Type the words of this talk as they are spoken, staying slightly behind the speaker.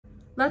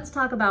Let's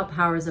talk about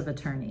powers of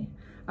attorney.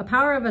 A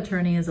power of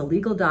attorney is a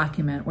legal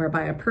document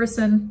whereby a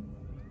person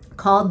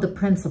called the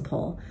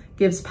principal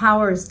gives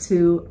powers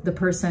to the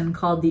person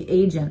called the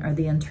agent or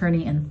the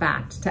attorney in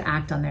fact to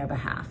act on their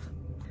behalf.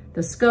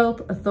 The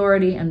scope,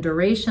 authority, and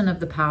duration of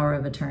the power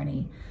of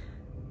attorney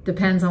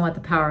depends on what the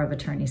power of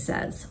attorney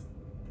says.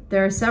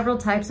 There are several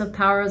types of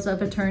powers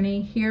of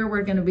attorney. Here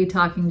we're going to be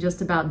talking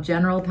just about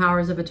general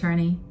powers of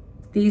attorney.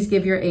 These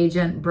give your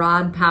agent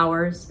broad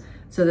powers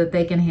so that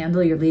they can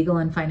handle your legal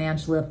and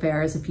financial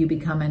affairs if you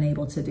become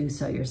unable to do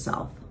so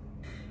yourself.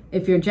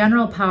 If your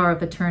general power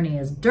of attorney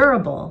is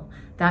durable,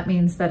 that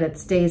means that it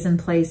stays in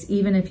place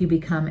even if you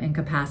become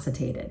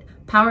incapacitated.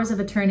 Powers of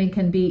attorney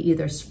can be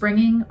either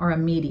springing or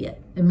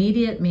immediate.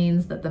 Immediate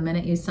means that the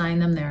minute you sign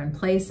them, they're in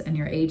place and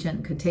your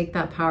agent could take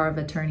that power of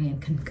attorney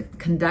and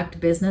conduct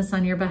business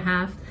on your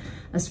behalf.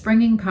 A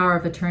springing power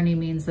of attorney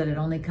means that it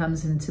only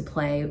comes into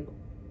play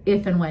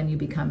if and when you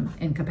become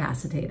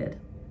incapacitated.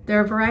 There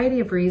are a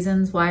variety of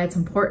reasons why it's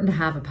important to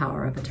have a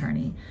power of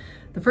attorney.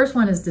 The first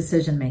one is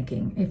decision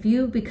making. If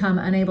you become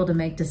unable to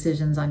make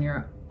decisions on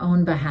your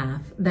own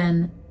behalf,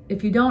 then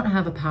if you don't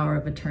have a power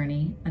of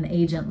attorney, an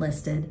agent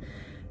listed,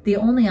 the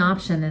only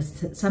option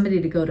is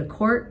somebody to go to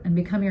court and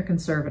become your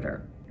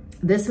conservator.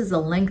 This is a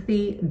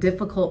lengthy,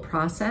 difficult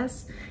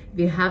process. If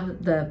you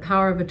have the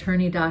power of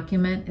attorney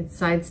document, it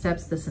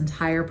sidesteps this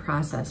entire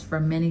process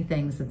for many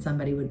things that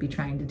somebody would be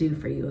trying to do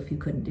for you if you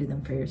couldn't do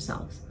them for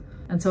yourselves.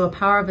 And so a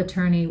power of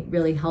attorney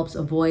really helps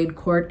avoid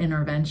court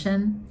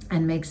intervention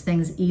and makes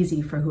things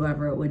easy for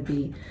whoever it would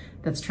be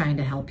that's trying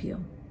to help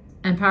you.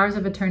 And powers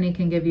of attorney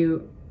can give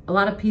you a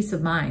lot of peace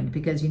of mind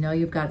because you know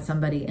you've got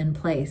somebody in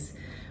place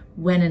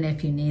when and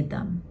if you need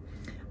them.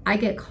 I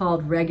get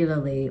called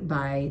regularly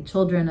by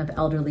children of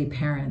elderly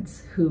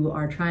parents who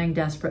are trying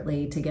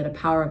desperately to get a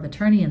power of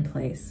attorney in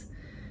place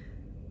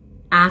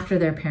after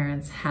their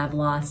parents have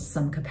lost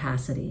some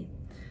capacity.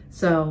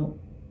 So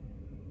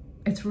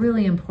it's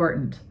really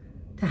important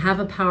to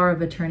have a power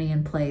of attorney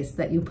in place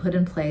that you put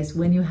in place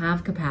when you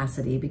have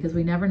capacity, because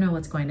we never know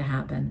what's going to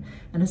happen.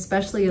 And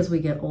especially as we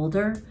get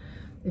older,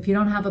 if you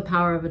don't have a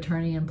power of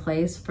attorney in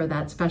place for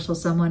that special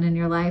someone in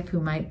your life who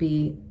might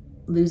be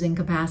losing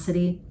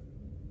capacity,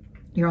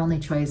 your only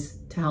choice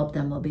to help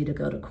them will be to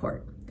go to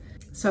court.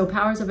 So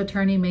powers of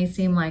attorney may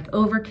seem like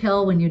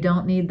overkill when you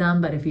don't need them,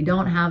 but if you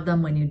don't have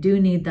them when you do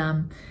need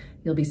them,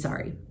 you'll be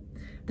sorry.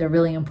 They're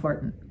really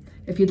important.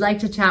 If you'd like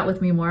to chat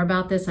with me more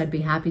about this, I'd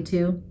be happy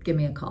to. Give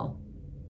me a call.